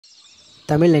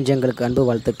தமிழ் நெஞ்சங்களுக்கு அன்பு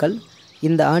வாழ்த்துக்கள்.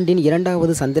 இந்த ஆண்டின்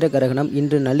இரண்டாவது சந்திர கிரகணம்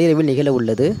இன்று நள்ளிரவில் நிகழ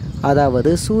உள்ளது.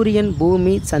 அதாவது சூரியன்,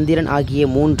 பூமி, சந்திரன் ஆகிய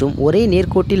மூன்றும் ஒரே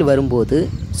நேர்கோட்டில் வரும்போது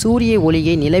சூரிய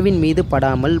ஒளியை நிலவின் மீது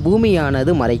படாமல்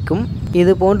பூமியானது மறைக்கும்.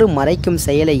 இதுபோன்று மறைக்கும்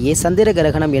செயலையே சந்திர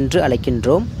கிரகணம் என்று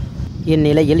அழைக்கின்றோம்.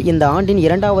 இந்நிலையில் இந்த ஆண்டின்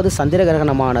இரண்டாவது சந்திர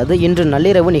கிரகணமானது இன்று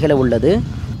நள்ளிரவு நிகழ உள்ளது.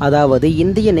 அதாவது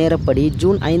இந்திய நேரப்படி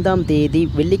ஜூன் 5ஆம் தேதி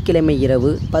வெள்ளிக்கிழமை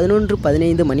இரவு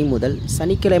 11:15 மணி முதல்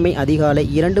சனிக்கிழமை அதிகாலை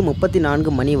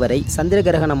 2:34 மணி வரை சந்திர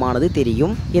கிரகணமானது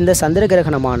தெரியும். இந்த சந்திர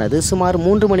கிரகணமானது சுமார்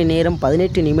 3 மணி நேரம்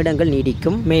 18 நிமிடங்கள்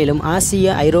நீடிக்கும். மேலும்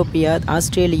ஆசியா, ஐரோப்பியா,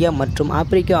 ஆஸ்திரேலியா மற்றும்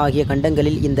ஆப்பிரிக்கா ஆகிய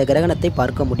கண்டங்களில் இந்த கிரகணத்தை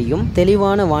பார்க்க முடியும்.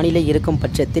 தெளிவான வானிலை இருக்கும்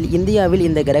பட்சத்தில் இந்தியாவில்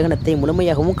இந்த கிரகணத்தை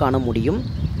முழுமையாகவும் காண முடியும்.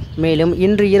 மேலும்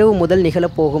இன்று இரவு முதல்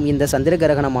நிகழப்போகும் இந்த சந்திர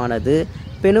கிரகணமானது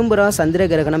பெனும்புரா சந்திர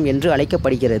கிரகணம் என்று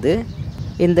அழைக்கப்படுகிறது.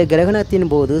 இந்த கிரகணத்தின்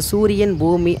போது சூரியன்,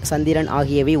 பூமி, சந்திரன்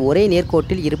ஆகியவை ஒரே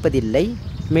நேர்கோட்டில் இருப்பதில்லை.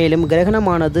 மேலும்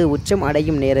கிரகணமானது உச்சம்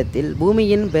அடையும் நேரத்தில்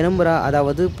பூமியின் பெனும்புரா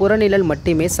அதாவது புறநிழல்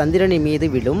மட்டுமே சந்திரனின் மீது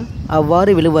விழும்.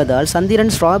 அவ்வாறு விழுவதால்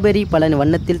சந்திரன் ஸ்ட்ராபெரி பல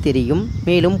வண்ணத்தில் தெரியும்.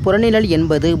 மேலும் புறநிழல்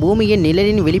என்பது பூமியின்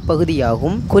நிழலின்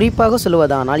வெளிப்பகுதியாகும். குறிப்பாக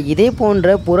சொல்வதானால் இதே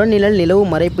போன்ற புறநிழல் நிலவு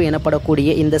மறைப்பு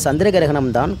எனப்படக்கூடிய இந்த சந்திர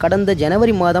கிரகணம்தான் கடந்த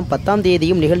ஜனவரி மாதம் 10ஆம்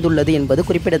தேதியும் நிகழ்ந்துள்ளது என்பது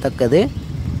குறிப்பிடத்தக்கது.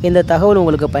 இந்த தகவல்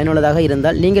உங்களுக்கு பயனுள்ளதாக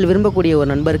இருந்தால் நீங்கள் விரும்பக்கூடிய ஒரு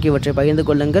நண்பருக்கு இவற்றை பகிர்ந்து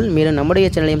கொள்ளுங்கள். மேலும் நம்முடைய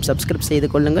சேனலையும் சப்ஸ்கிரைப் செய்து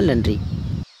கொள்ளுங்கள். நன்றி.